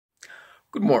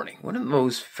Good morning. One of the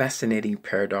most fascinating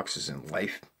paradoxes in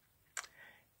life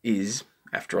is,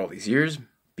 after all these years,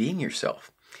 being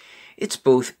yourself. It's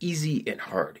both easy and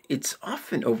hard. It's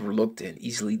often overlooked and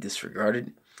easily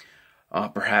disregarded.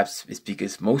 Perhaps it's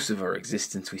because most of our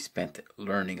existence we spent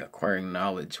learning, acquiring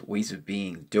knowledge, ways of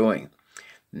being, doing.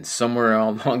 And somewhere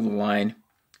along the line,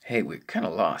 hey, we're kind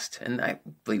of lost. And I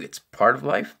believe it's part of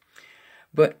life.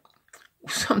 But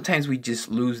sometimes we just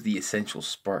lose the essential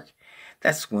spark.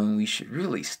 That's when we should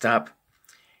really stop,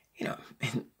 you know,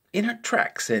 in our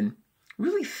tracks and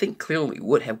really think clearly,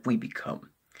 what have we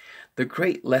become? The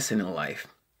great lesson in life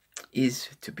is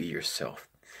to be yourself.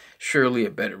 Surely a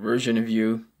better version of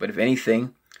you, but if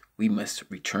anything, we must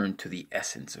return to the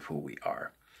essence of who we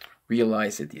are.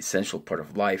 Realize that the essential part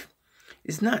of life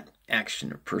is not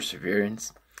action or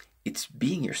perseverance, it's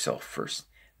being yourself first,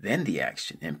 then the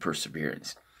action and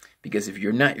perseverance. Because if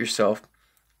you're not yourself,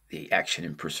 the action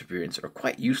and perseverance are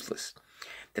quite useless.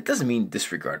 That doesn't mean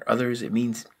disregard others. It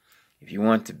means if you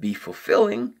want to be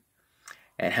fulfilling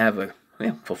and have a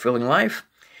fulfilling life,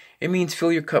 it means fill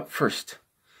your cup first,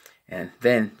 and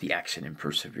then the action and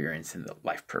perseverance and the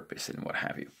life purpose and what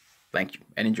have you. Thank you,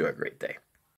 and enjoy a great day.